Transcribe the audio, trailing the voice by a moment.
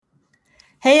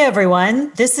Hey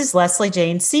everyone, this is Leslie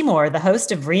Jane Seymour, the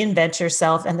host of Reinvent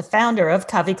Yourself and the founder of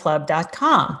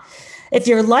CoveyClub.com. If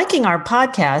you're liking our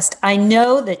podcast, I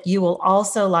know that you will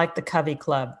also like the Covey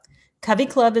Club. Covey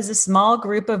Club is a small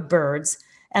group of birds,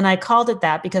 and I called it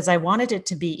that because I wanted it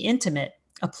to be intimate,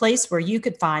 a place where you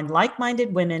could find like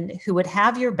minded women who would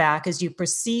have your back as you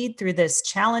proceed through this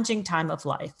challenging time of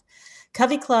life.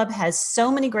 Covey Club has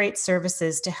so many great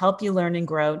services to help you learn and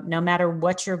grow no matter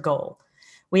what your goal.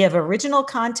 We have original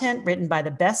content written by the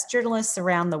best journalists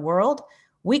around the world,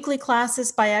 weekly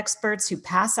classes by experts who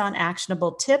pass on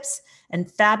actionable tips, and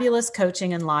fabulous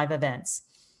coaching and live events.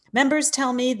 Members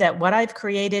tell me that what I've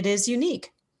created is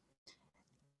unique.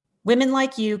 Women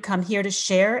like you come here to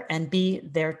share and be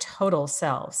their total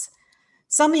selves.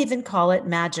 Some even call it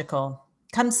magical.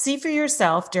 Come see for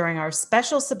yourself during our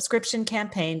special subscription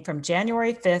campaign from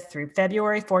January 5th through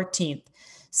February 14th.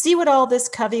 See what all this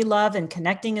Covey love and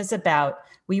connecting is about.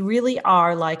 We really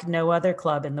are like no other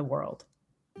club in the world.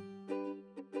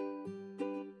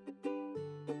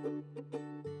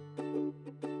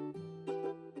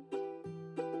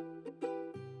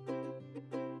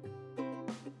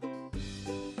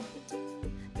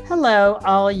 Hello,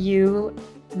 all you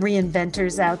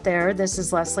reinventors out there. This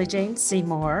is Leslie Jane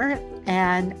Seymour,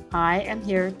 and I am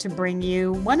here to bring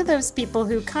you one of those people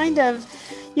who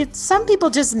some people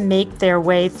just make their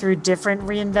way through different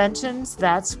reinventions.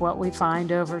 That's what we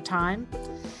find over time.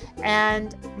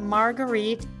 And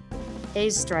Marguerite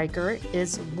Streicher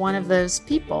is one of those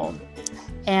people.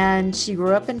 And she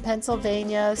grew up in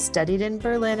Pennsylvania, studied in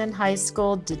Berlin in high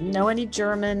school, didn't know any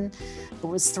German, but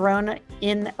was thrown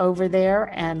in over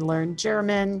there and learned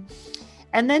German.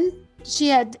 And then she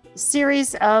had a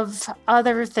series of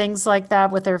other things like that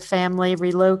with her family,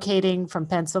 relocating from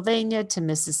Pennsylvania to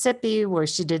Mississippi, where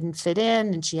she didn't fit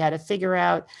in, and she had to figure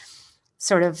out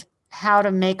sort of how to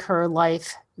make her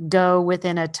life go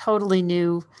within a totally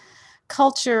new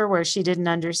culture where she didn't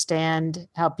understand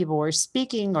how people were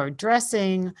speaking or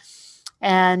dressing.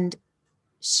 And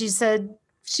she said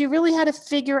she really had to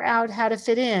figure out how to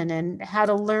fit in and how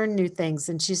to learn new things.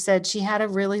 And she said she had to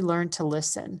really learn to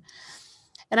listen.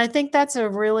 And I think that's a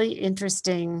really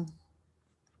interesting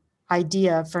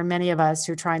idea for many of us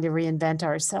who are trying to reinvent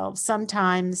ourselves.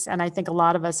 Sometimes, and I think a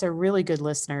lot of us are really good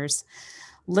listeners,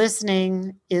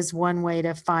 listening is one way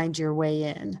to find your way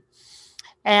in.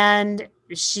 And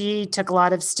she took a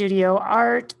lot of studio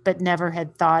art, but never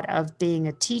had thought of being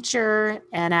a teacher,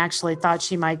 and actually thought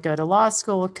she might go to law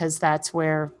school because that's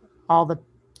where all the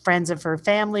friends of her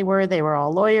family were. They were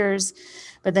all lawyers.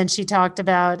 But then she talked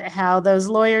about how those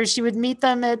lawyers, she would meet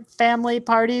them at family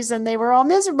parties and they were all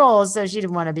miserable. So she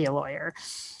didn't want to be a lawyer.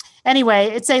 Anyway,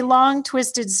 it's a long,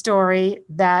 twisted story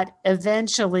that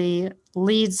eventually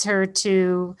leads her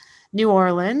to New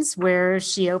Orleans, where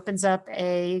she opens up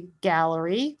a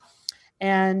gallery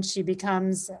and she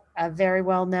becomes a very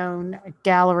well-known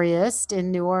galleryist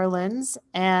in New Orleans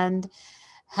and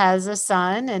has a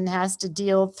son and has to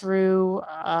deal through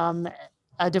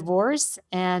a divorce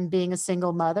and being a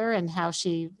single mother and how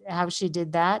she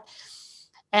did that.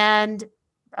 And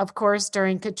of course,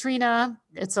 during Katrina,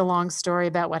 it's a long story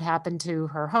about what happened to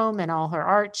her home and all her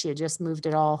art. She had just moved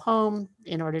it all home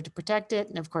in order to protect it.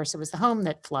 And of course, it was the home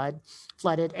that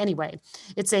flooded. Anyway,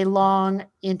 it's a long,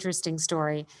 interesting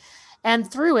story. And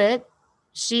through it,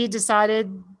 she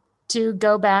decided to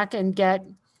go back and get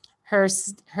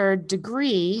her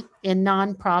degree in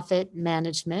nonprofit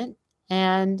management,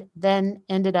 and then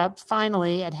ended up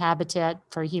finally at Habitat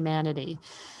for Humanity.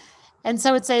 And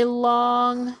so it's a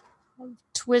long,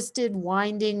 twisted,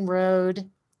 winding road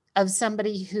of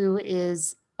somebody who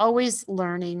is always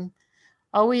learning,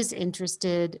 always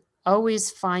interested, always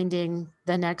finding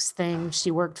the next thing.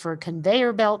 She worked for a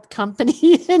conveyor belt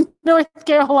company in North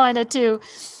Carolina too.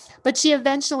 But she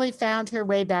eventually found her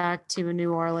way back to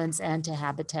New Orleans and to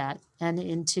Habitat and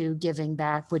into giving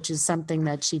back, which is something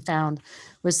that she found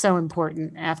was so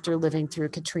important after living through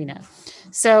Katrina.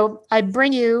 So I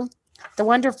bring you the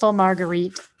wonderful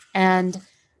Marguerite and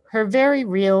her very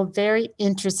real, very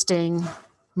interesting,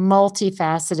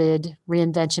 multifaceted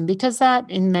reinvention, because that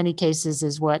in many cases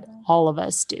is what all of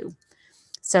us do.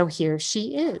 So here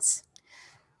she is.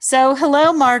 So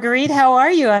hello, Marguerite. How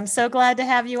are you? I'm so glad to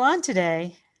have you on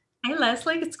today. Hi,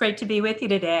 Leslie. It's great to be with you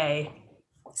today.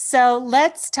 So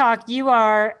let's talk. You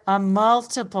are a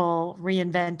multiple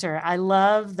reinventor. I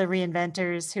love the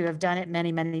reinventors who have done it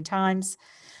many, many times.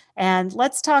 And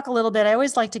let's talk a little bit. I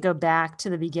always like to go back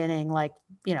to the beginning, like,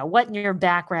 what in your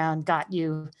background got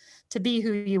you to be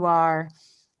who you are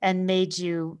and made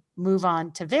you move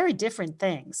on to very different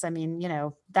things. I mean,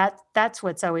 that's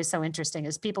what's always so interesting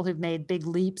is people who've made big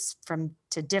leaps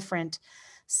to different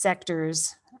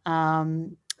sectors.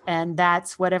 And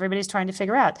that's what everybody's trying to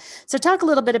figure out. So talk a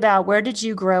little bit about where did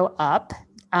you grow up?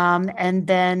 And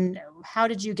then how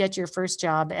did you get your first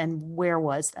job and where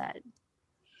was that?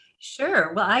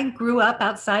 Sure. Well, I grew up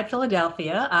outside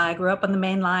Philadelphia. I grew up on the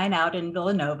main line out in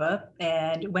Villanova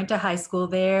and went to high school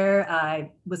there.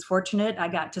 I was fortunate. I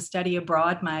got to study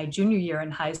abroad my junior year in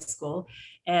high school,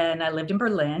 and I lived in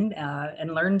Berlin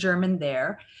and learned German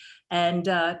there, and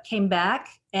came back.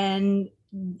 And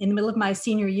in the middle of my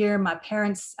senior year, my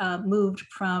parents moved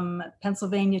from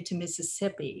Pennsylvania to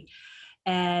Mississippi.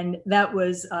 And that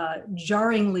was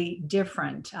jarringly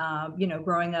different,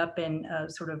 growing up in a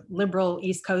sort of liberal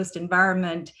East Coast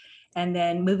environment and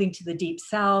then moving to the Deep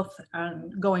South,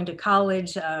 going to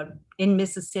college in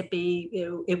Mississippi.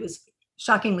 It was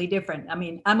shockingly different. I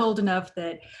mean, I'm old enough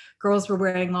that girls were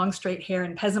wearing long straight hair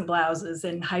and peasant blouses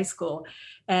in high school.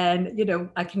 And,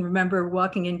 I can remember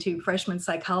walking into freshman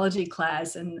psychology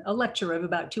class and a lecture of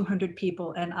about 200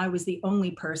 people, and I was the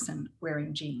only person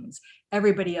wearing jeans.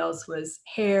 Everybody else was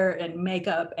hair and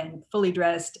makeup and fully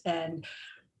dressed, and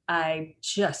I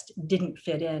just didn't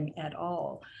fit in at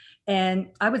all. And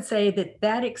I would say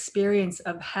that experience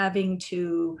of having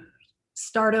to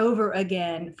start over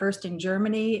again, first in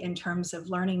Germany, in terms of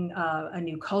learning a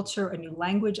new culture, a new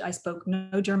language. I spoke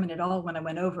no German at all when I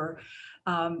went over.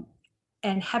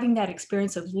 And having that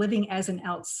experience of living as an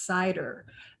outsider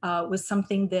was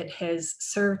something that has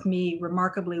served me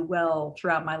remarkably well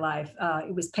throughout my life.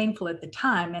 It was painful at the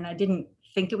time, and I didn't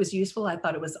think it was useful. I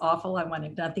thought it was awful. I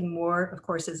wanted nothing more, of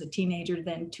course, as a teenager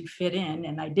than to fit in,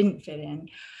 and I didn't fit in.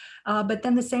 But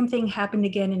then the same thing happened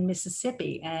again in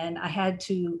Mississippi, and I had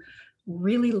to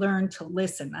really learn to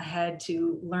listen. I had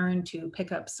to learn to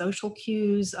pick up social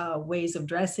cues, ways of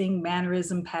dressing,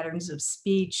 mannerism, patterns of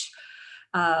speech,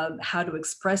 how to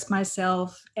express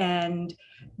myself, and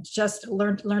just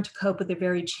learn to cope with a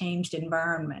very changed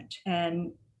environment.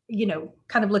 And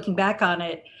kind of looking back on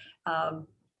it,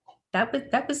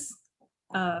 that was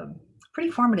pretty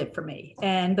formative for me.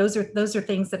 And those are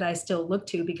things that I still look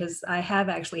to, because I have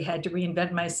actually had to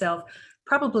reinvent myself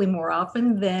probably more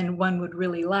often than one would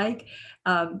really like.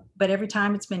 But every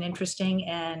time it's been interesting,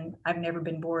 and I've never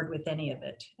been bored with any of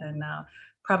it. And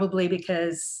probably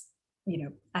because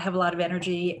I have a lot of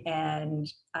energy,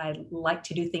 and I like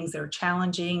to do things that are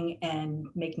challenging and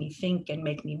make me think and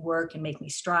make me work and make me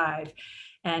strive.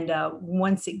 And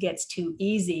once it gets too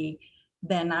easy,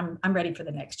 then I'm ready for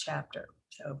the next chapter.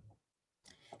 So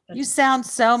you sound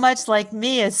so much like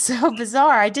me. It's so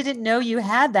bizarre. I didn't know you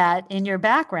had that in your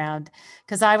background,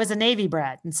 because I was a Navy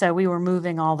brat. And so we were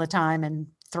moving all the time and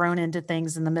thrown into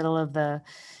things in the middle of the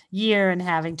year and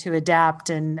having to adapt.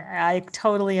 And I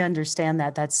totally understand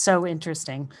that. That's so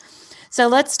interesting. So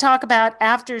let's talk about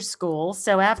after school.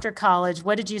 So after college,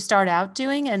 what did you start out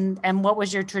doing, and what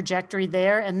was your trajectory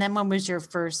there? And then when was your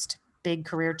first big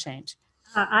career change?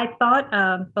 I thought,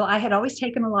 well, I had always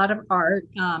taken a lot of art.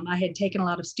 I had taken a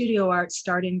lot of studio art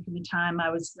starting from the time I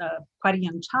was quite a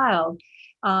young child.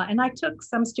 And I took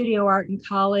some studio art in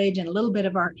college and a little bit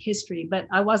of art history, but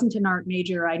I wasn't an art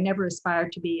major. I never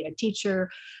aspired to be a teacher.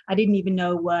 I didn't even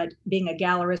know what being a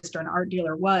gallerist or an art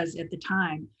dealer was at the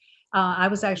time. I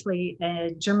was actually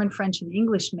a German, French, and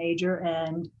English major,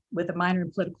 and with a minor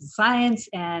in political science,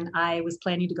 and I was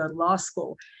planning to go to law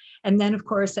school. And then, of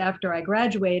course, after I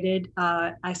graduated,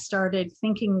 I started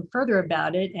thinking further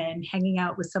about it and hanging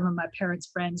out with some of my parents'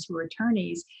 friends who were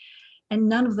attorneys, and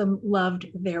none of them loved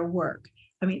their work.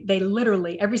 I mean, they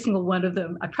literally, every single one of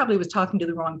them, I probably was talking to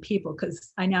the wrong people,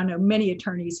 because I now know many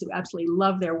attorneys who absolutely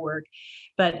love their work.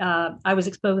 But I was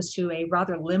exposed to a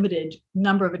rather limited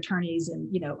number of attorneys,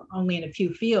 and, only in a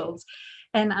few fields.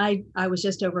 And I was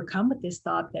just overcome with this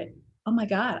thought that, oh my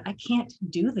God, I can't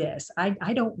do this.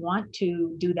 I don't want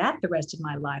to do that the rest of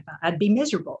my life. I'd be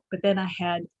miserable. But then I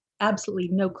had absolutely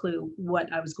no clue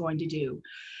what I was going to do.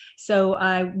 So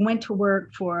I went to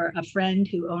work for a friend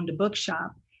who owned a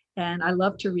bookshop. And I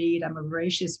love to read. I'm a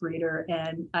voracious reader.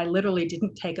 And I literally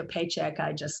didn't take a paycheck.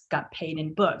 I just got paid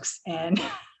in books. And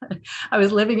I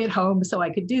was living at home, so I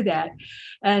could do that.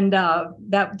 And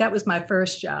that was my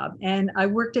first job. And I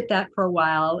worked at that for a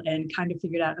while and kind of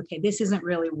figured out, okay, this isn't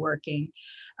really working.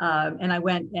 And I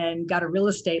went and got a real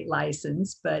estate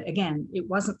license. But again, it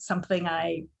wasn't something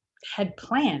I had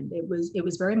planned. It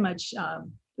was very much,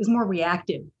 it was more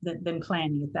reactive than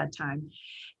planning at that time.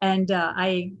 And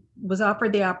I was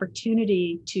offered the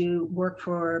opportunity to work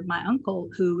for my uncle,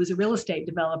 who was a real estate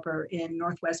developer in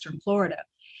Northwestern Florida.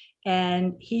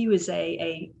 And he was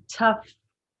a tough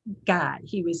guy.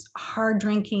 He was hard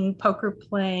drinking, poker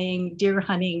playing, deer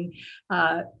hunting,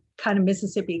 kind of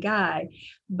Mississippi guy,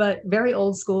 but very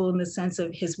old school in the sense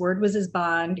of his word was his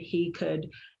bond. He could,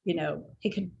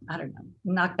 I don't know,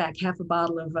 knock back half a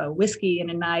bottle of whiskey in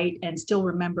a night and still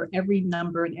remember every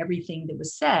number and everything that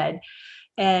was said.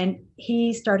 And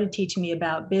he started teaching me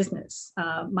about business.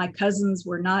 My cousins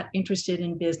were not interested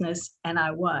in business, and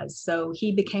I was. So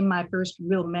he became my first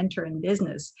real mentor in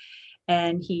business.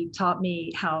 And he taught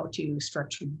me how to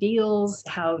structure deals,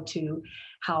 how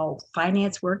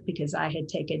finance worked, because I had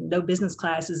taken no business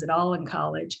classes at all in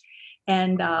college.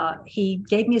 And he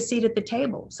gave me a seat at the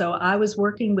table. So I was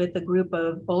working with a group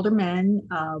of older men.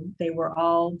 They were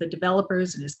all the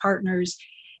developers and his partners.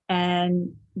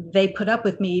 And they put up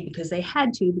with me because they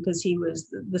had to, because he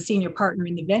was the senior partner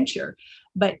in the venture.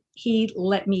 But he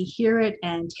let me hear it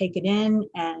and take it in.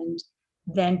 And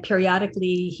then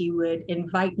periodically he would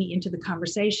invite me into the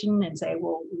conversation and say,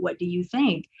 well, what do you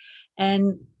think?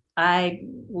 And I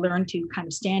learned to kind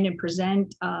of stand and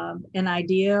present an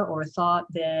idea or a thought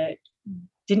that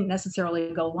didn't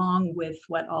necessarily go along with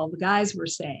what all the guys were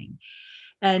saying.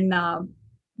 And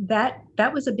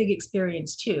that was a big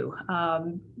experience too.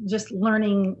 Just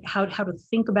learning how to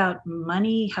think about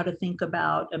money, how to think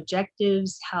about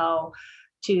objectives, how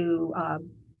to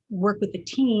work with the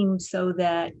team so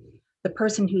that the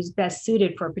person who's best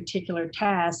suited for a particular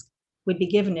task would be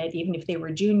given it, even if they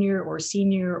were junior or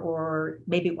senior, or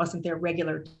maybe it wasn't their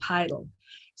regular title.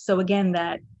 So again,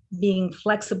 that being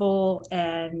flexible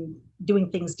and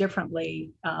doing things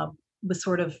differently was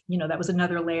sort of, that was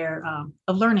another layer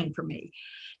of learning for me.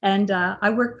 And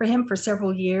I worked for him for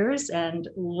several years and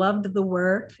loved the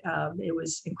work. It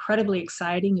was incredibly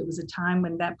exciting. It was a time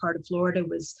when that part of Florida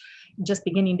was just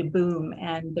beginning to boom,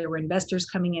 and there were investors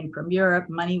coming in from Europe.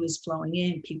 Money was flowing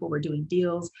in. People were doing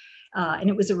deals. And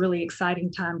it was a really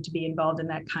exciting time to be involved in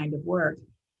that kind of work.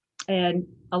 And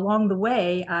along the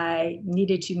way, I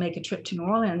needed to make a trip to New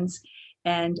Orleans.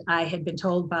 And I had been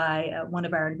told by one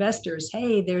of our investors,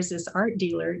 hey, there's this art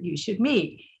dealer you should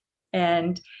meet.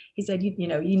 And he said, you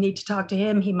need to talk to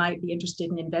him. He might be interested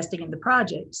in investing in the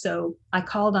project. So I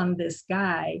called on this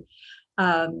guy,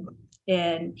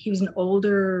 and he was an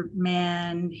older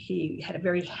man. He had a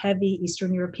very heavy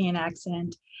Eastern European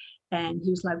accent. And he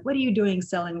was like, what are you doing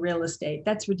selling real estate?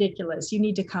 That's ridiculous. You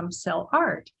need to come sell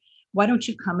art. Why don't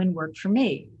you come and work for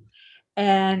me?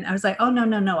 And I was like, oh,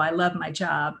 no, I love my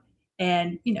job.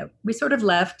 And, we sort of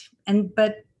left.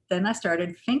 But then I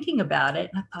started thinking about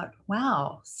it, and I thought,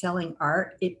 wow, selling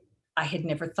art, I had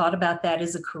never thought about that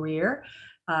as a career.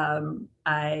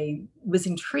 I was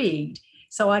intrigued.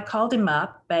 So I called him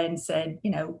up and said,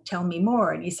 tell me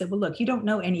more. And he said, well, look, you don't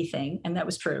know anything. And that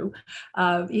was true.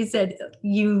 He said,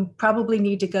 you probably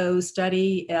need to go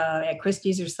study at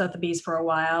Christie's or Sotheby's for a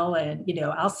while. And,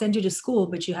 I'll send you to school,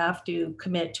 but you have to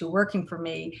commit to working for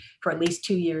me for at least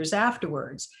 2 years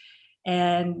afterwards.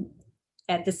 And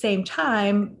at the same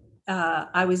time,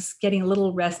 I was getting a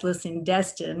little restless in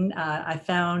Destin. I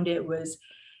found it was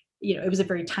a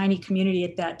very tiny community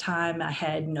at that time. I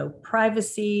had no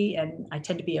privacy, and I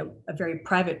tend to be a very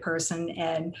private person.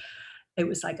 And it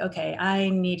was like, okay, I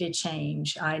need a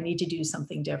change. I need to do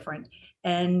something different.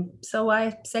 And so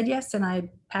I said yes, and I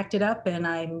packed it up and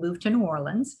I moved to New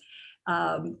Orleans.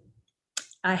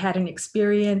 I had an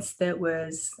experience that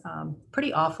was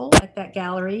pretty awful at that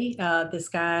gallery. This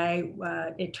guy,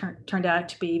 it turned out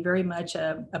to be very much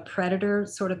a predator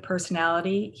sort of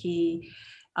personality. He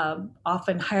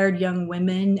often hired young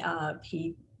women.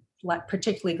 He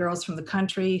particularly girls from the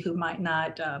country who might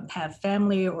not have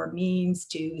family or means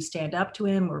to stand up to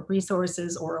him, or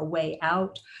resources, or a way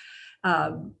out.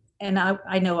 And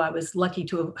I know I was lucky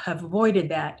to have avoided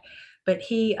that. But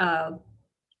he,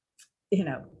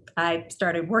 I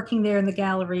started working there in the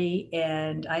gallery,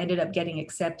 and I ended up getting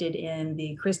accepted in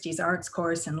the Christie's Arts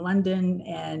course in London.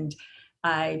 And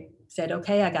I said,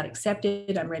 okay, I got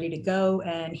accepted. I'm ready to go.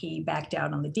 And he backed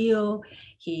out on the deal.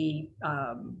 He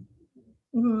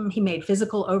made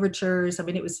physical overtures. I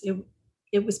mean, it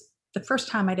was the first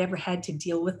time I'd ever had to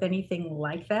deal with anything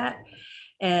like that.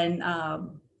 And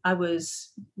I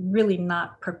was really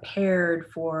not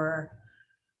prepared for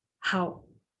how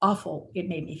awful it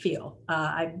made me feel.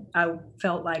 I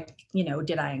felt like,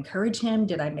 did I encourage him?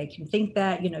 Did I make him think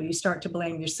that? You start to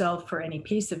blame yourself for any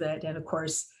piece of it. And of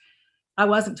course, I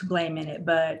wasn't to blame in it,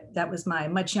 but that was my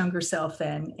much younger self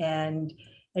then. And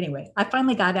anyway, I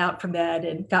finally got out from that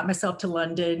and got myself to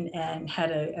London and had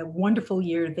a wonderful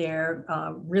year there,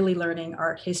 really learning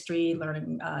art history,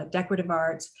 learning decorative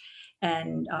arts,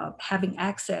 and having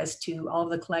access to all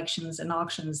the collections and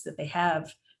auctions that they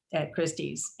have at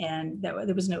Christie's. And there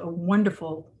was a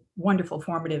wonderful, wonderful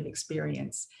formative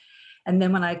experience. And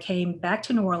then when I came back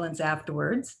to New Orleans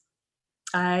afterwards,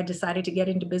 I decided to get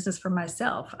into business for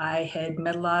myself. I had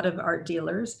met a lot of art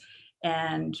dealers,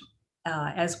 and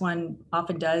as one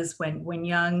often does when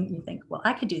young, you think, well,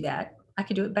 I could do that. I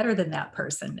could do it better than that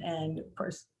person. And of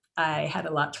course, I had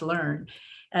a lot to learn,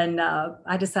 and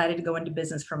I decided to go into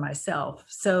business for myself.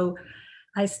 So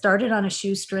I started on a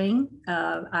shoestring.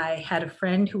 I had a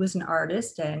friend who was an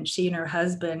artist, and she and her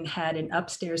husband had an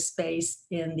upstairs space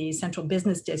in the central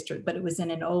business district, but it was in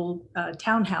an old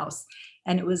townhouse,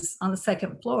 and it was on the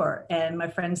second floor. And my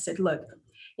friend said, look,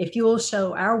 if you will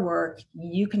show our work,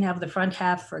 you can have the front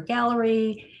half for a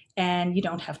gallery and you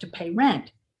don't have to pay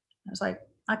rent. I was like,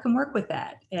 I can work with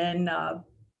that. And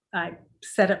I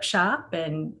set up shop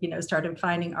and, started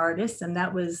finding artists, and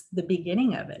that was the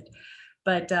beginning of it.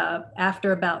 But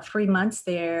after about 3 months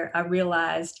there, I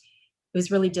realized it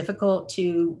was really difficult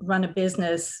to run a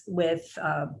business with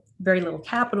very little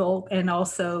capital, and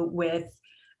also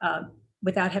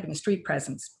without having a street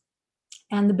presence.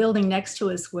 And the building next to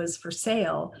us was for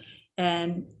sale.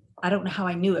 And I don't know how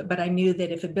I knew it, but I knew that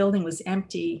if a building was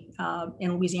empty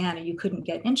in Louisiana, you couldn't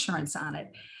get insurance on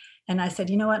it. And I said,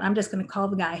 you know what, I'm just going to call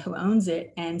the guy who owns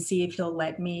it and see if he'll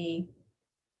let me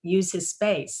use his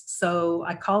space. So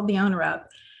I called the owner up,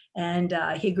 and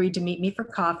he agreed to meet me for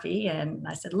coffee. And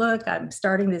I said, look, I'm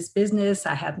starting this business.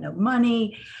 I have no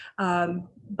money.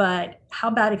 But how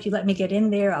about if you let me get in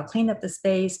there? I'll clean up the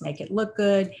space, make it look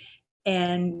good.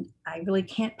 And I really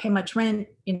can't pay much rent,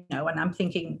 and I'm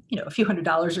thinking, a few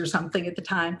 $100s or something at the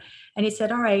time. And he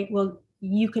said, all right, well,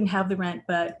 you can have the rent,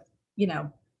 but,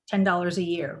 $10 a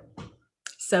year.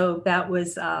 So that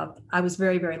was, I was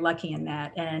very, very lucky in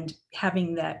that. And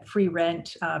having that free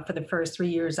rent for the first 3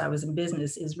 years I was in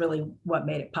business is really what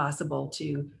made it possible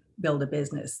to build a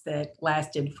business that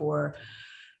lasted for,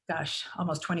 gosh,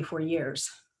 almost 24 years.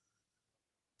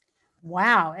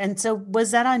 Wow. And so was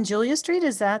that on Julia Street?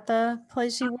 Is that the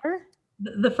place you were?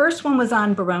 The first one was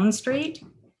on Barone Street.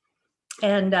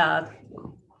 And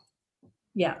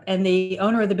yeah, and the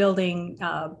owner of the building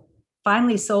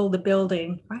finally sold the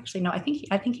building. Actually, no, I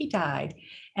think he died,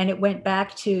 and it went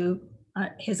back to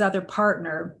his other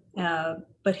partner,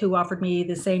 but who offered me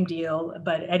the same deal.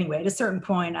 But anyway, at a certain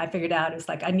point, I figured out it's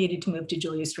like I needed to move to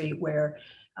Julia Street, where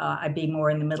I'd be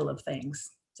more in the middle of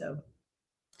things.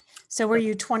 So were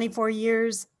you 24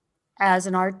 years as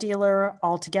an art dealer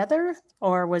altogether,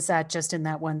 or was that just in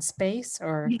that one space?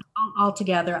 Or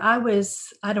altogether, I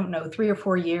was, I don't know, 3 or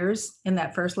 4 years in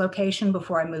that first location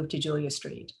before I moved to Julia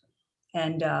Street.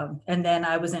 And then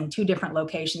I was in 2 different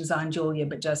locations on Julia,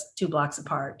 but just 2 blocks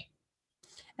apart.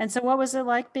 And so what was it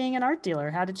like being an art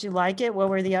dealer? How did you like it? What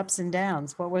were the ups and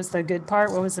downs? What was the good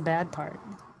part? What was the bad part?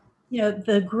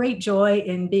 The great joy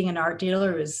in being an art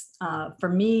dealer is, for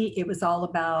me, it was all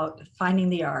about finding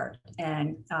the art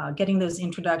and getting those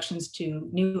introductions to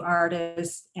new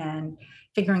artists and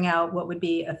figuring out what would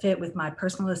be a fit with my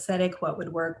personal aesthetic, what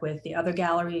would work with the other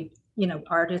gallery,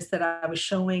 artists that I was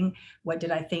showing, what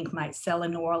did I think might sell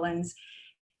in New Orleans.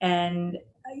 And,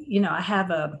 I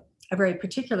have a very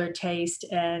particular taste,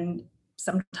 and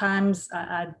sometimes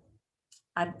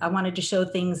I wanted to show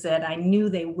things that I knew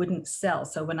they wouldn't sell.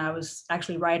 So when I was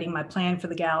actually writing my plan for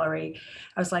the gallery,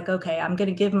 I was like, okay, I'm going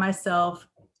to give myself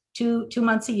two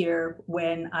months a year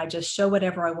when I just show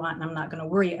whatever I want, and I'm not going to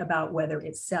worry about whether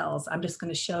it sells. I'm just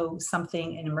going to show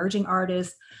something, an emerging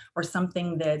artist, or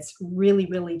something that's really,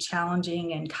 really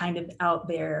challenging and kind of out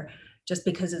there, just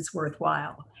because it's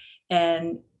worthwhile.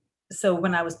 And so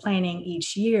when I was planning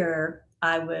each year,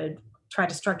 I would try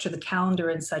to structure the calendar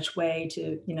in such way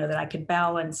to, that I could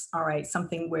balance, all right,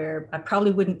 something where I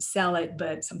probably wouldn't sell it,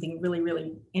 but something really,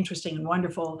 really interesting and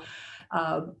wonderful.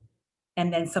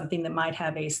 And then something that might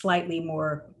have a slightly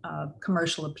more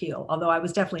commercial appeal, although I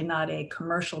was definitely not a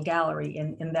commercial gallery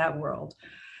in that world.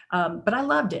 But I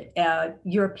loved it.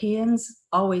 Europeans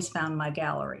always found my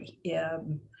gallery.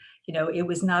 It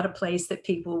was not a place that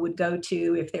people would go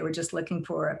to if they were just looking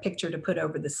for a picture to put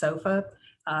over the sofa.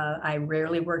 I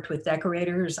rarely worked with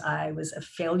decorators. I was a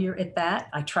failure at that.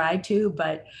 I tried to,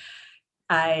 but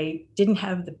I didn't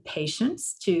have the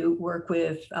patience to work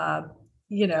with,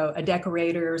 a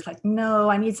decorator. It's like, no,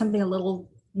 I need something a little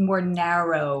more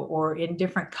narrow or in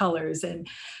different colors. And,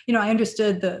 I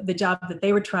understood the job that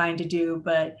they were trying to do,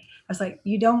 but I was like,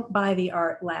 you don't buy the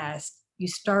art last. You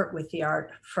start with the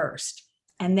art first.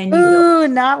 And then you Ooh,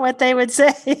 not what they would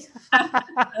say.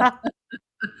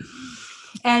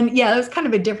 And yeah, it was kind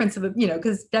of a difference of,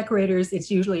 because decorators,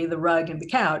 it's usually the rug and the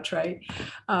couch, right?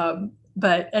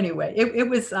 But anyway, it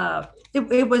was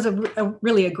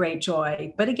really a great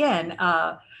joy. But again,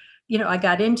 I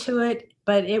got into it, but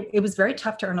but it was very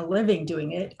tough to earn a living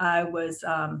doing it. I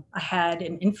had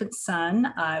an infant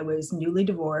son. I was newly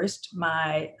divorced.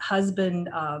 My husband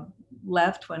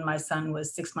left when my son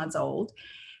was 6 months old.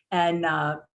 And,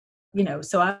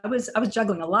 so I was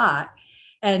juggling a lot.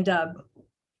 And,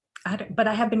 but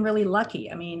I have been really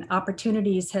lucky. I mean,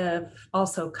 opportunities have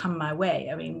also come my way.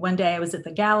 I mean, one day I was at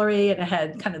the gallery and I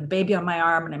had kind of the baby on my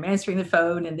arm and I'm answering the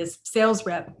phone, and this sales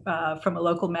rep from a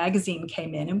local magazine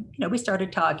came in, and we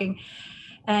started talking,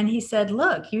 and he said,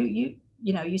 "Look, you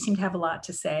seem to have a lot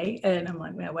to say," and I'm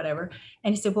like, "Well, whatever."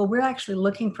 And he said, "Well, we're actually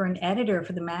looking for an editor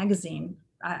for the magazine.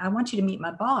 I want you to meet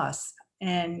my boss.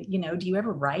 And do you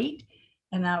ever write?"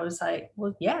 And I was like,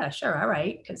 "Well, yeah, sure, all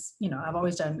right," because I've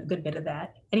always done a good bit of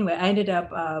that. Anyway, I ended up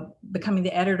becoming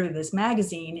the editor of this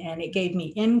magazine, and it gave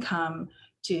me income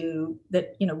to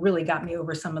that, really got me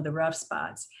over some of the rough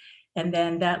spots. And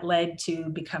then that led to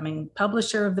becoming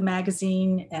publisher of the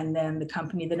magazine, and then the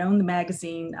company that owned the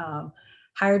magazine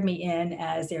hired me in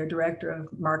as their director of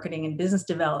marketing and business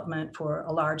development for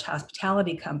a large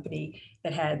hospitality company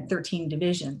that had 13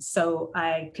 divisions. So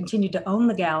I continued to own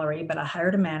the gallery, but I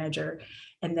hired a manager.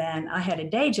 And then I had a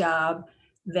day job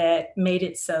that made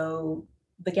it so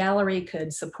the gallery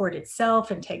could support itself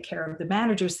and take care of the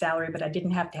manager's salary, but I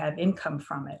didn't have to have income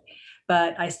from it.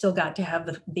 But I still got to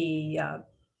have the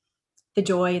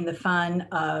joy and the fun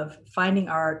of finding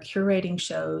art, curating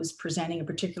shows, presenting a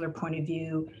particular point of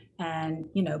view, and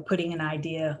putting an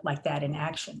idea like that in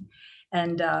action.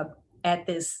 And at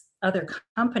this other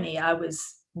company, I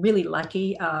was really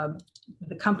lucky.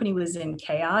 The company was in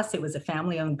chaos. It was a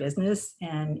family-owned business,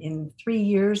 and in 3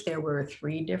 years, there were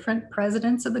 3 different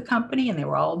presidents of the company, and they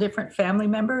were all different family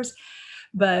members.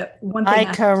 But one thing,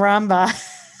 caramba!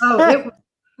 It was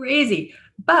crazy.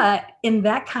 But in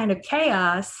that kind of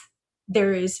chaos,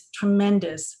 there is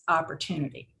tremendous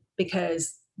opportunity,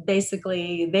 because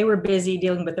basically they were busy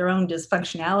dealing with their own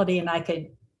dysfunctionality and I could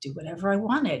do whatever I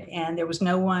wanted. And there was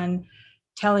no one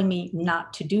telling me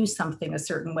not to do something a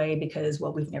certain way because,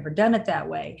 well, we've never done it that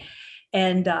way.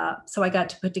 And so I got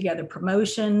to put together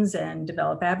promotions and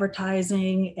develop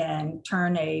advertising and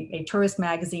turn a tourist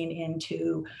magazine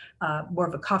into more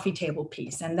of a coffee table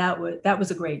piece. And that was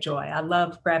a great joy. I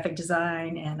love graphic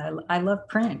design and I love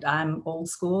print. I'm old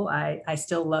school. I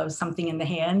still love something in the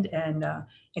hand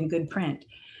and good print.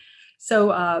 So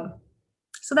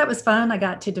that was fun. I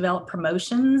got to develop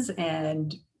promotions,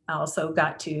 and I also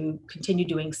got to continue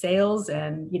doing sales,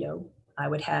 and I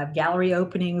would have gallery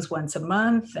openings once a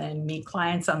month and meet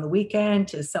clients on the weekend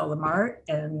to sell them art.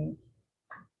 And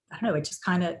I don't know, it just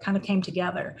kind of came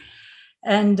together.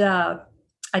 And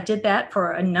I did that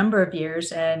for a number of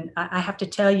years. And I have to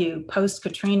tell you, post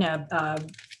Katrina,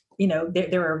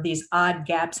 there are these odd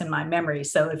gaps in my memory.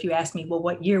 So if you ask me, well,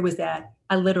 what year was that?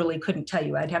 I literally couldn't tell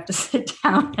you. I'd have to sit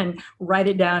down and write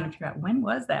it down and figure out when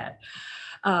was that.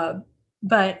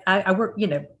 But I worked,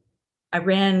 I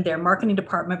ran their marketing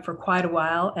department for quite a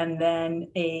while, and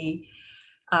then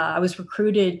I was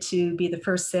recruited to be the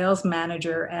first sales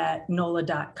manager at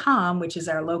NOLA.com, which is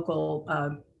our local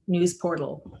news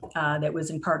portal that was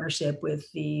in partnership with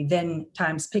the then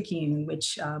Times-Picayune,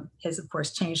 which has, of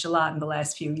course, changed a lot in the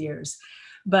last few years.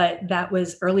 But that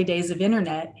was early days of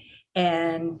internet.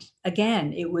 And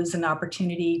again, it was an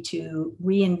opportunity to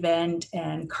reinvent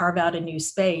and carve out a new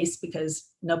space because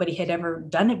nobody had ever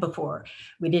done it before.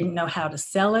 We didn't know how to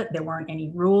sell it. There weren't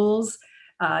any rules.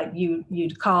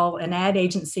 You'd call an ad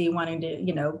agency wanting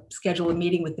to, schedule a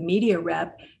meeting with the media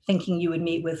rep, thinking you would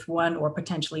meet with 1 or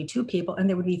potentially 2 people, and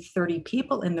there would be 30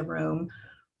 people in the room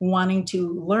wanting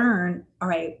to learn, all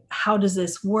right, how does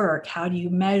this work? How do you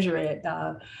measure it?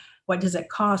 What does it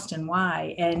cost and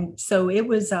why? And so it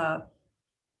was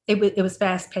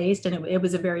fast paced, and it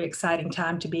was a very exciting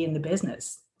time to be in the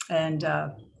business. And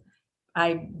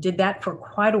I did that for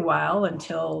quite a while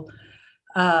until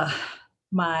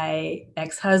my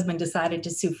ex-husband decided to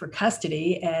sue for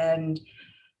custody, and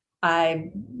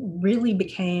I really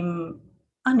became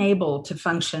unable to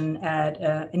function at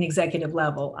an executive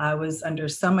level. I was under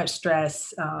so much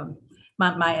stress.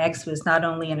 My ex was not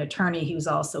only an attorney, he was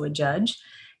also a judge.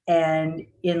 And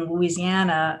in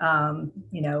Louisiana,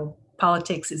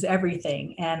 politics is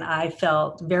everything. And I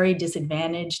felt very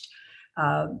disadvantaged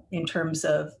in terms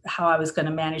of how I was going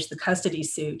to manage the custody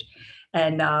suit.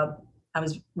 And I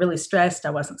was really stressed. I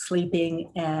wasn't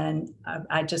sleeping, and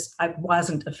I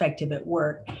wasn't effective at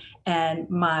work. And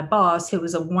my boss, who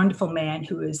was a wonderful man,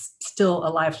 who is still a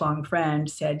lifelong friend,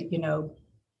 said, you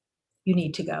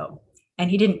need to go. And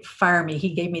he didn't fire me.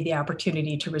 He gave me the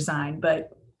opportunity to resign,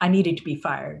 but I needed to be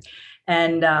fired.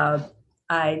 And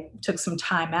I took some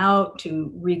time out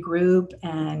to regroup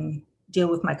and deal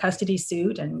with my custody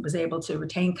suit and was able to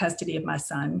retain custody of my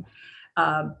son.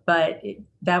 But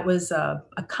that was a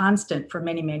constant for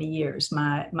many, many years.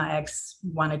 My ex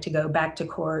wanted to go back to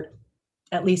court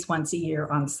at least once a year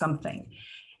on something.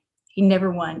 He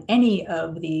never won any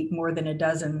of the more than a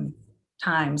dozen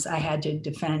times I had to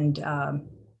defend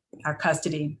our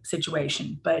custody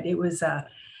situation, but it was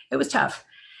tough.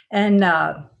 And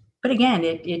but again,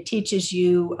 it teaches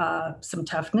you some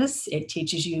toughness. It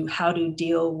teaches you how to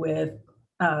deal with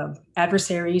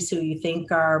adversaries who you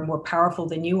think are more powerful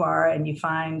than you are, and you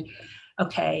find,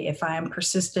 okay, if I am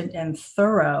persistent and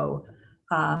thorough,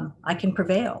 I can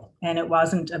prevail. And it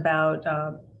wasn't about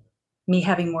me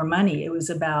having more money. It was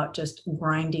about just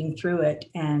grinding through it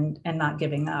and not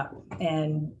giving up.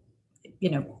 And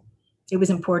it was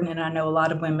important, and I know a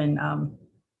lot of women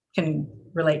can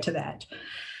relate to that.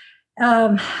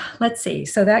 Let's see.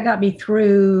 So that got me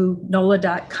through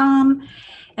NOLA.com.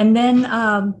 And then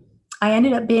I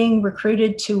ended up being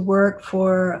recruited to work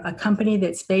for a company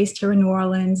that's based here in New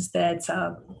Orleans that's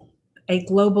a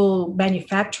global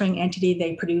manufacturing entity.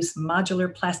 They produce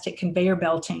modular plastic conveyor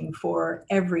belting for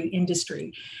every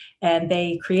industry. And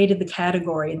they created the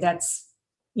category. And that's,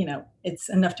 it's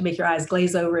enough to make your eyes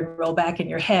glaze over and roll back in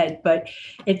your head, but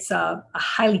it's a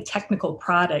highly technical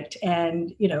product.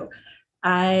 And,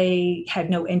 I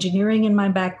had no engineering in my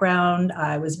background.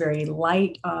 I was very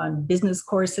light on business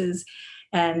courses.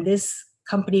 And this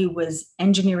company was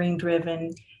engineering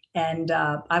driven. And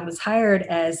I was hired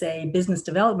as a business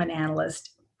development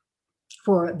analyst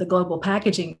for the global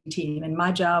packaging team. And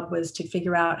my job was to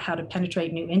figure out how to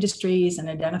penetrate new industries and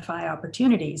identify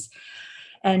opportunities.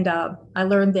 And I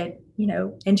learned that,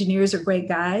 engineers are great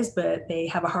guys, but they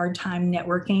have a hard time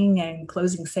networking and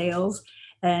closing sales.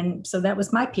 And so that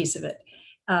was my piece of it.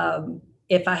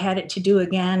 If I had it to do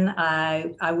again,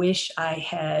 I wish I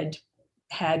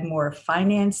had more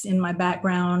finance in my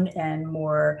background and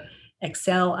more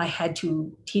Excel. I had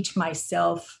to teach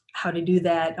myself how to do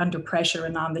that under pressure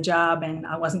and on the job, and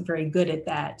I wasn't very good at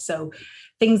that. So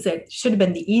things that should have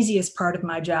been the easiest part of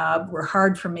my job were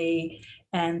hard for me,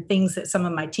 and things that some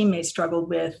of my teammates struggled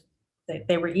with,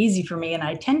 they were easy for me, and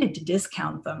I tended to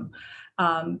discount them.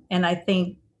 And I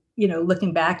think,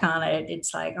 looking back on it,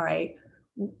 it's like, all right,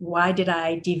 why did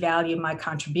I devalue my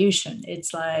contribution?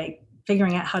 It's like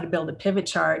figuring out how to build a pivot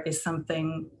chart is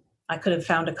something I could have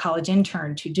found a college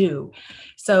intern to do.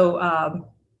 So,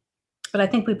 but I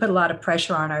think we put a lot of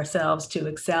pressure on ourselves to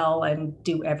excel and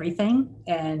do everything.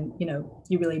 And,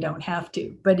 you really don't have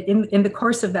to. But in the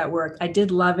course of that work, I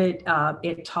did love it.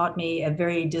 It taught me a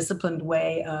very disciplined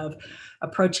way of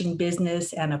approaching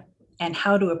business and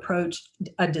how to approach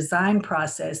a design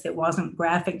process that wasn't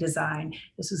graphic design.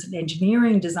 This was an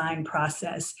engineering design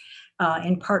process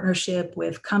in partnership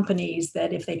with companies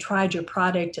that if they tried your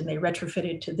product and they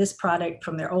retrofitted to this product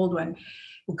from their old one, it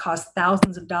would cost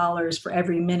thousands of dollars for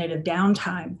every minute of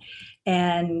downtime.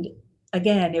 And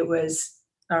again, it was,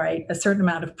 all right, a certain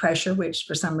amount of pressure, which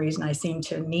for some reason I seem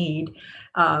to need.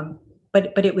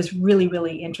 But it was really,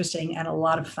 really interesting and a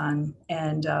lot of fun.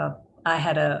 And I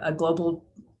had a global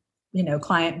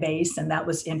client base, and that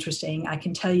was interesting. I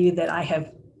can tell you that I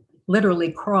have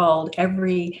literally crawled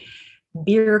every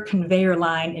beer conveyor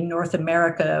line in North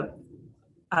America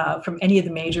from any of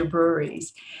the major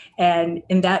breweries. And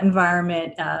in that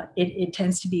environment, it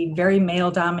tends to be very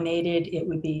male dominated. It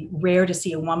would be rare to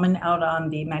see a woman out on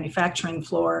the manufacturing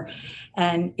floor.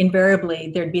 And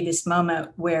invariably there'd be this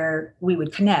moment where we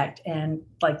would connect, and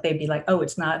like, they'd be like, oh,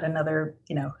 it's not another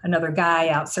guy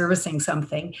out servicing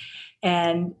something.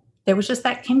 And there was just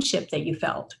that kinship that you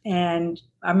felt. And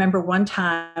I remember one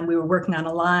time we were working on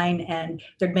a line, and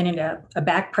there'd been a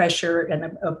back pressure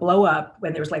and a blow up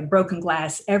when there was like broken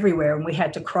glass everywhere. And we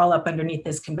had to crawl up underneath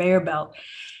this conveyor belt.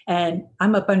 And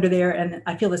I'm up under there, and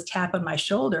I feel this tap on my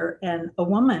shoulder, and a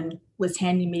woman was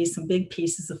handing me some big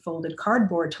pieces of folded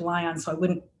cardboard to lie on so I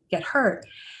wouldn't get hurt.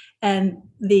 And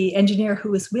the engineer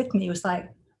who was with me was like,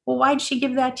 well, why'd she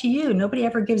give that to you? Nobody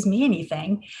ever gives me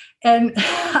anything. And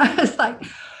I was like,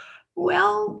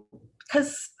 well,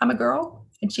 because I'm a girl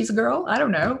and she's a girl. I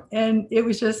don't know. And it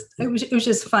was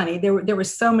just funny. There were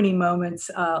so many moments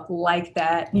like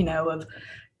that, of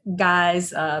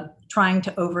guys trying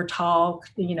to overtalk,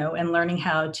 and learning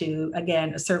how to,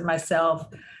 again, assert myself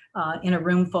in a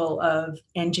room full of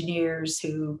engineers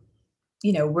who,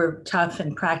 were tough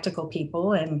and practical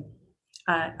people. And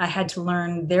I had to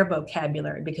learn their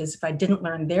vocabulary, because if I didn't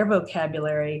learn their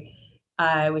vocabulary,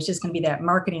 I was just going to be that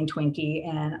marketing Twinkie.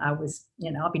 And I was,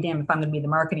 I'll be damned if I'm going to be the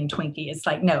marketing Twinkie. It's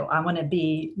like, no, I want to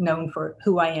be known for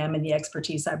who I am and the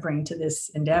expertise I bring to this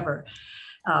endeavor.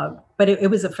 But it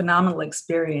was a phenomenal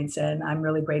experience, and I'm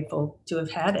really grateful to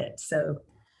have had it. So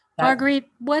that Marguerite,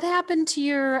 what happened to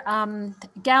your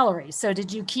gallery? So,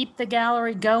 did you keep the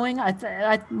gallery going?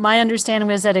 My understanding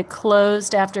was that it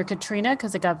closed after Katrina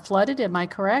because it got flooded. Am I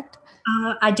correct?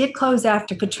 I did close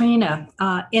after Katrina.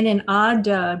 In an odd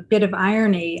bit of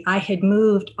irony, I had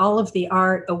moved all of the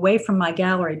art away from my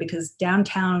gallery because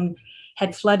downtown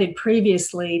had flooded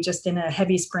previously just in a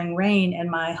heavy spring rain, and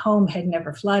my home had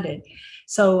never flooded.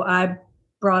 So I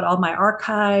brought all my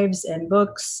archives and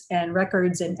books and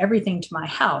records and everything to my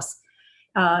house.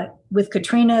 With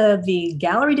Katrina, the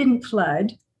gallery didn't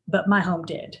flood, but my home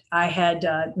did. I had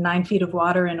 9 feet of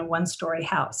water in a one-story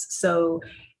house. So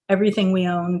everything we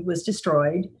owned was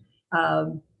destroyed.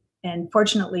 Um, and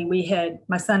fortunately,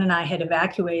 my son and I had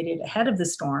evacuated ahead of the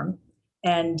storm,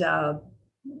 and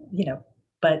you know,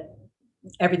 but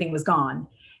everything was gone.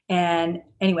 And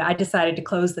anyway, I decided to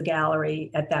close the gallery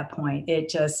at that point. It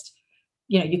just,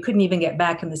 you couldn't even get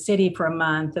back in the city for a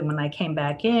month. And when I came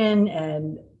back in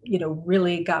and,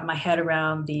 really got my head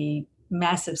around the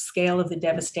massive scale of the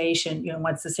devastation,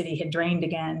 once the city had drained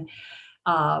again,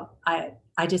 I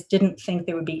just didn't think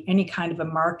there would be any kind of a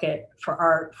market for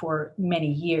art for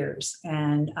many years.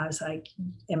 And I was like,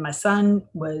 and my son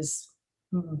was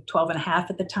 12 and a half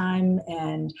at the time,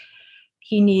 and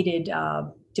he needed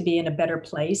to be in a better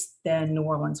place than New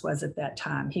Orleans was at that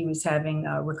time. He was having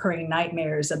recurring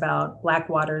nightmares about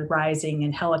Blackwater rising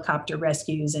and helicopter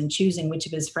rescues and choosing which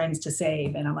of his friends to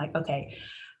save. And I'm like, okay,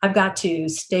 I've got to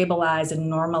stabilize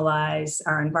and normalize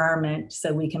our environment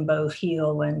so we can both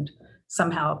heal and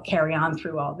somehow carry on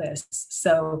through all this.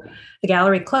 So the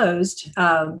gallery closed,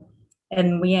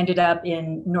 and we ended up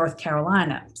in North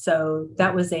Carolina. So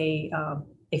that was a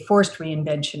forced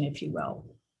reinvention, if you will.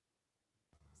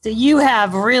 So you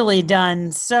have really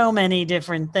done so many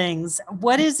different things.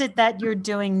 What is it that you're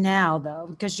doing now, though?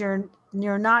 Because you're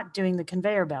not doing the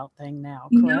conveyor belt thing now,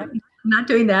 correct? No, not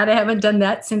doing that. I haven't done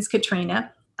that since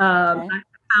Katrina. Okay. I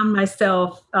found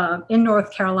myself in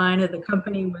North Carolina. The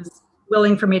company was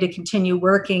willing for me to continue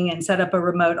working and set up a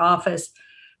remote office,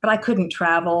 but I couldn't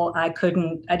travel. I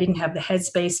didn't have the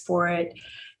headspace for it.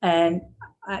 And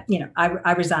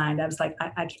I resigned. I was like,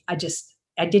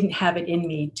 I didn't have it in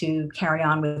me to carry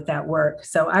on with that work.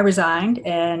 So I resigned,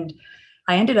 and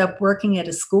I ended up working at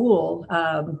a school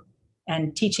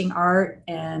and teaching art.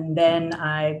 And then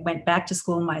I went back to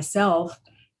school myself.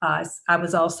 I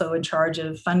was also in charge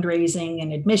of fundraising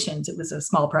and admissions. It was a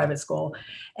small private school.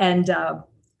 And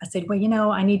I said,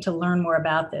 well, I need to learn more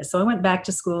about this. So I went back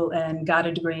to school and got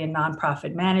a degree in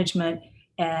nonprofit management,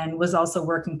 and was also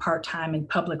working part-time in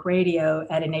public radio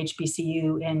at an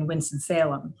HBCU in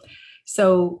Winston-Salem.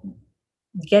 So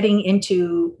getting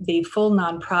into the full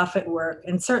nonprofit work,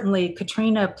 and certainly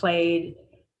Katrina played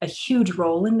a huge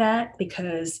role in that,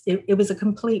 because it was a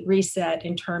complete reset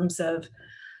in terms of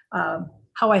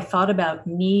how I thought about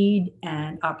need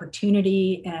and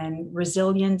opportunity and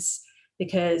resilience,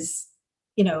 because,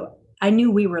 I knew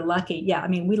we were lucky. Yeah, I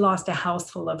mean, we lost a house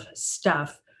full of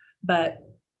stuff, but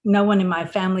no one in my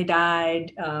family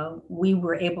died. We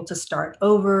were able to start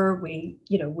over. We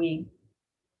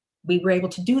were able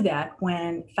to do that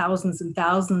when thousands and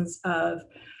thousands of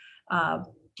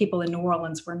people in New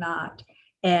Orleans were not.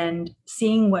 And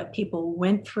seeing what people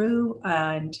went through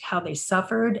and how they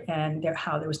suffered, and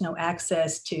how there was no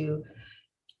access to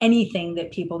anything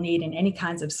that people need in any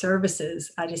kinds of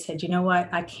services, I just said, you know what?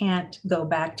 I can't go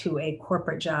back to a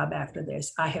corporate job after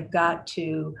this. I have got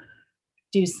to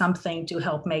do something to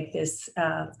help make this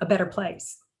a better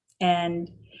place.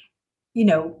 And,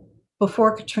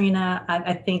 before Katrina,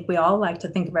 I think we all like to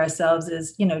think of ourselves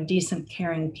as, decent,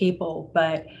 caring people,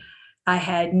 but I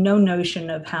had no notion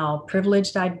of how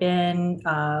privileged I'd been,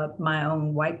 my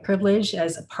own white privilege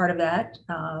as a part of that.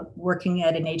 Working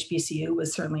at an HBCU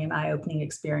was certainly an eye-opening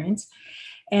experience.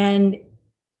 And,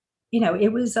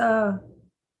 it was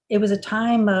a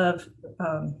time of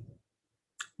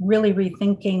really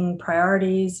rethinking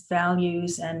priorities,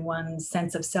 values, and one's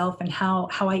sense of self, and how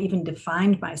I even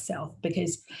defined myself,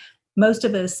 because most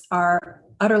of us are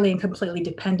utterly and completely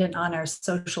dependent on our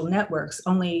social networks.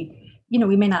 Only,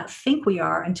 we may not think we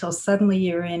are until suddenly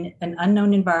you're in an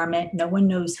unknown environment. No one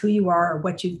knows who you are or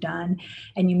what you've done.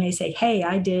 And you may say, hey,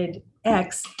 I did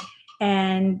X,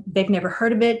 and they've never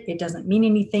heard of it. It doesn't mean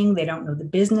anything. They don't know the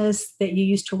business that you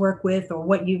used to work with or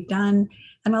what you've done.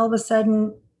 And all of a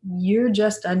sudden, you're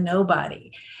just a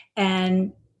nobody.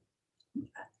 And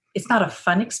it's not a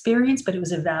fun experience, but it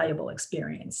was a valuable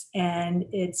experience. And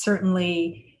it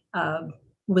certainly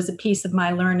was a piece of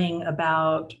my learning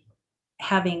about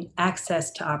having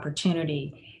access to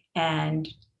opportunity, and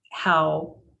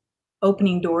how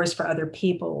opening doors for other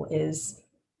people is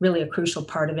really a crucial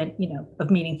part of it,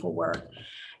 of meaningful work.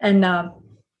 And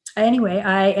anyway,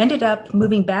 I ended up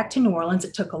moving back to New Orleans.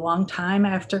 It took a long time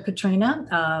after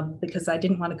Katrina because I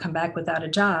didn't want to come back without a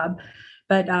job.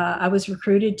 But I was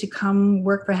recruited to come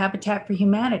work for Habitat for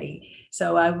Humanity.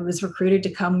 So I was recruited to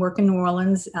come work in New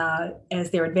Orleans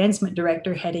as their advancement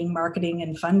director, heading marketing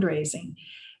and fundraising.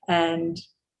 And,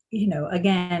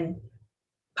 again,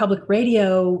 public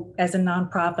radio as a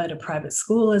nonprofit, a private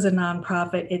school as a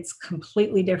nonprofit, it's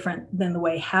completely different than the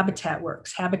way Habitat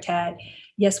works. Habitat,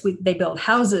 yes, they build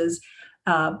houses,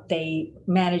 they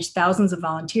manage thousands of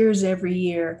volunteers every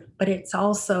year, but it's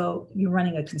also, you're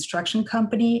running a construction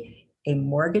company, a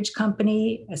mortgage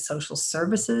company, a social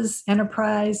services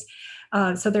enterprise,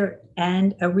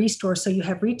 and a restore. So you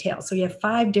have retail. So you have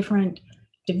 5 different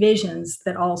divisions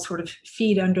that all sort of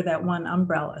feed under that one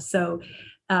umbrella. So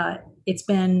it's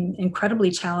been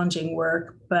incredibly challenging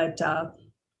work, but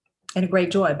and a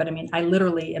great joy. But I mean, I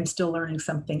literally am still learning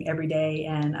something every day,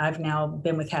 and I've now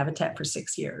been with Habitat for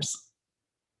 6 years.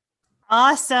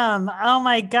 Awesome. Oh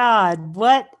my God.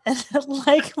 What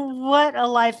what a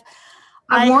life.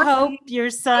 I hope your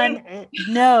son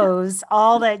knows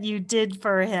all that you did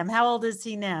for him. How old is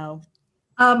he now?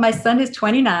 My son is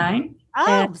 29.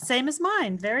 Oh, same as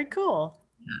mine. Very cool.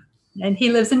 And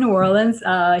he lives in New Orleans.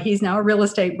 He's now a real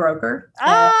estate broker.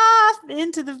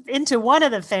 Into one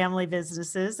of the family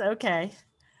businesses. Okay.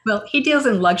 Well, he deals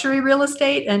in luxury real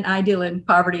estate and I deal in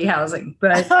poverty housing.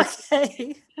 But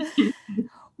okay.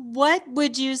 What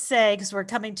would you say, because we're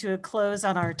coming to a close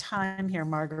on our time here,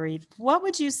 Marguerite, what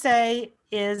would you say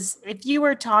is, if you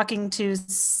were talking to,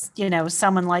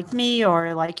 someone like me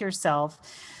or like yourself,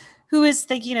 who is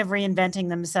thinking of reinventing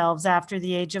themselves after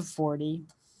the age of 40,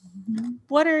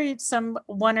 what are some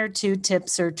 1 or 2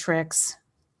 tips or tricks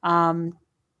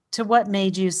to what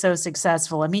made you so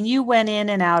successful? I mean, you went in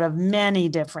and out of many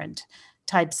different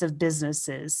types of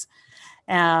businesses.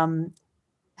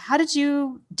 How did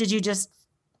you just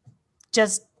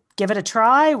give it a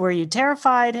try? Were you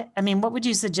terrified? I mean, what would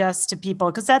you suggest to people?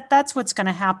 Because that's what's going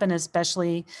to happen,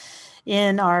 especially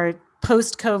in our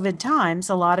post-COVID times.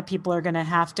 A lot of people are going to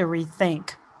have to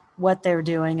rethink what they're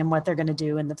doing and what they're going to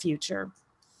do in the future.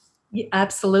 Yeah,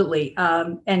 absolutely.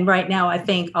 And right now, I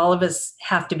think all of us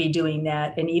have to be doing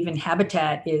that. And even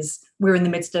Habitat we're in the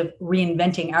midst of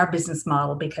reinventing our business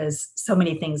model because so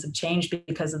many things have changed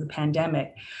because of the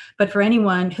pandemic. But for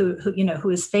anyone who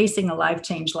is facing a life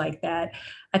change like that,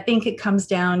 I think it comes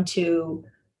down to,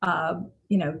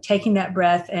 taking that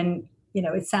breath and,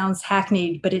 it sounds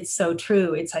hackneyed, but it's so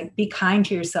true. It's like, be kind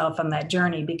to yourself on that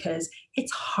journey because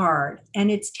it's hard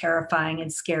and it's terrifying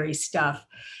and scary stuff.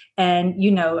 And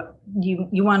you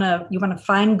want to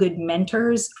find good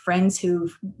mentors, friends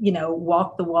who've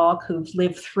walked the walk, who've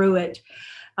lived through it.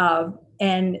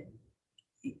 And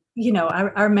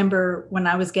I remember when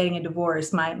I was getting a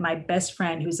divorce, my best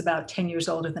friend, who's about 10 years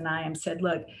older than I am, said,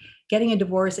 "Look, getting a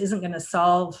divorce isn't going to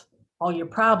solve all your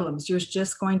problems. You're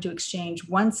just going to exchange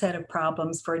one set of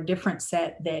problems for a different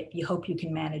set that you hope you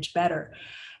can manage better."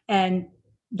 And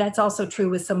that's also true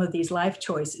with some of these life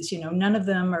choices. None of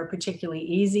them are particularly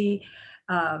easy.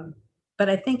 But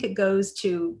I think it goes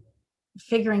to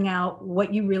figuring out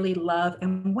what you really love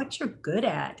and what you're good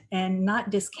at and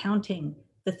not discounting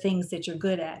the things that you're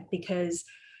good at, because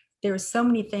there are so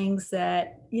many things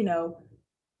that,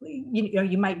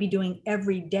 you might be doing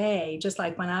every day, just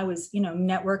like when I was,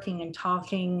 networking and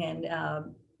talking and,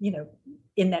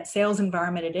 in that sales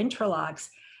environment at Interlocks,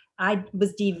 I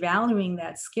was devaluing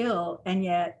that skill, and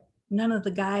yet none of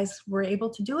the guys were able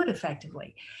to do it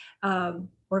effectively,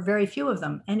 or very few of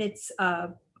them. And it's,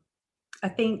 I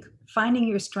think, finding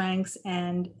your strengths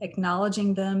and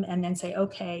acknowledging them, and then say,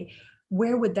 okay,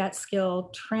 where would that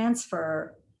skill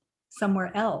transfer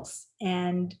somewhere else?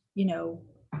 And,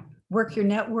 work your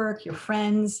network, your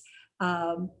friends,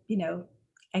 and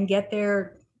get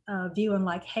their view and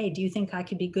like, hey, do you think I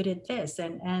could be good at this?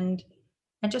 And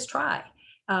just try.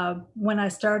 When I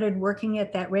started working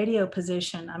at that radio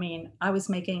position, I mean, I was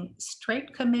making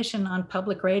straight commission on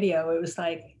public radio. It was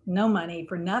like no money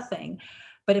for nothing.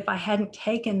 But if I hadn't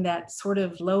taken that sort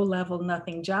of low-level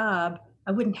nothing job,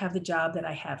 I wouldn't have the job that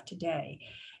I have today.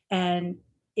 And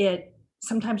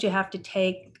sometimes you have to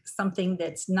take something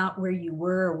that's not where you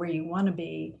were or where you want to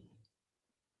be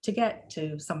to get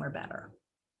to somewhere better.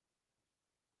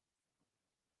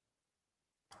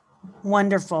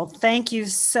 Wonderful. Thank you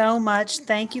so much.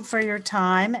 Thank you for your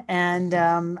time.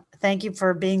 And thank you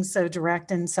for being so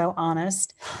direct and so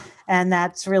honest. And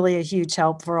that's really a huge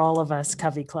help for all of us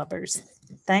Covey Clubbers.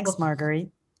 Thanks, Marguerite.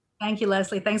 Thank you,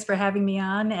 Leslie. Thanks for having me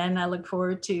on, and I look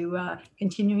forward to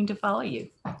continuing to follow you.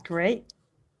 Great.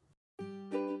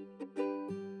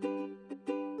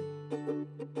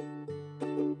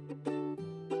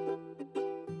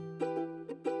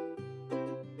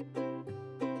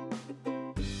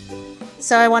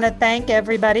 So I want to thank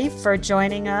everybody for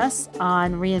joining us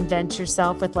on Reinvent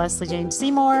Yourself with Leslie Jane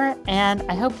Seymour. And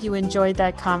I hope you enjoyed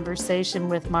that conversation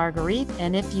with Marguerite.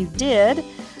 And if you did,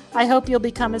 I hope you'll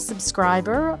become a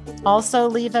subscriber. Also,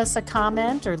 leave us a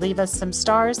comment or leave us some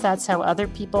stars. That's how other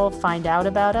people find out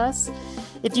about us.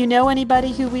 If you know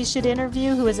anybody who we should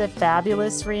interview who is a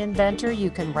fabulous reinventor, you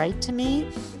can write to me,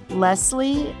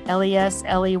 Leslie,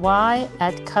 Lesley,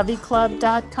 at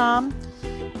coveyclub.com.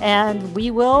 And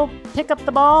we will pick up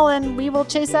the ball and we will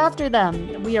chase after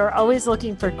them. We are always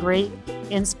looking for great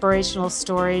inspirational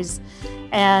stories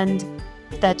and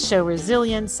that show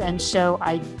resilience and show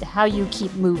how you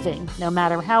keep moving, no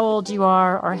matter how old you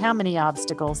are or how many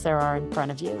obstacles there are in front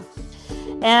of you.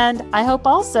 And I hope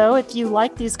also, if you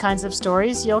like these kinds of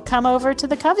stories, you'll come over to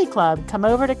the Covey Club. Come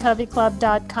over to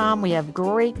coveyclub.com. We have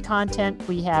great content.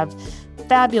 We have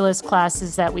fabulous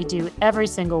classes that we do every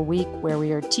single week where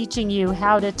we are teaching you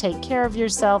how to take care of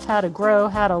yourself, how to grow,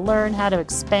 how to learn, how to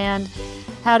expand,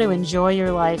 how to enjoy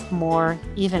your life more,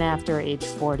 even after age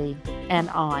 40 and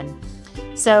on.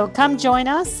 So come join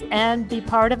us and be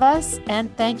part of us.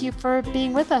 And thank you for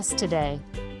being with us today.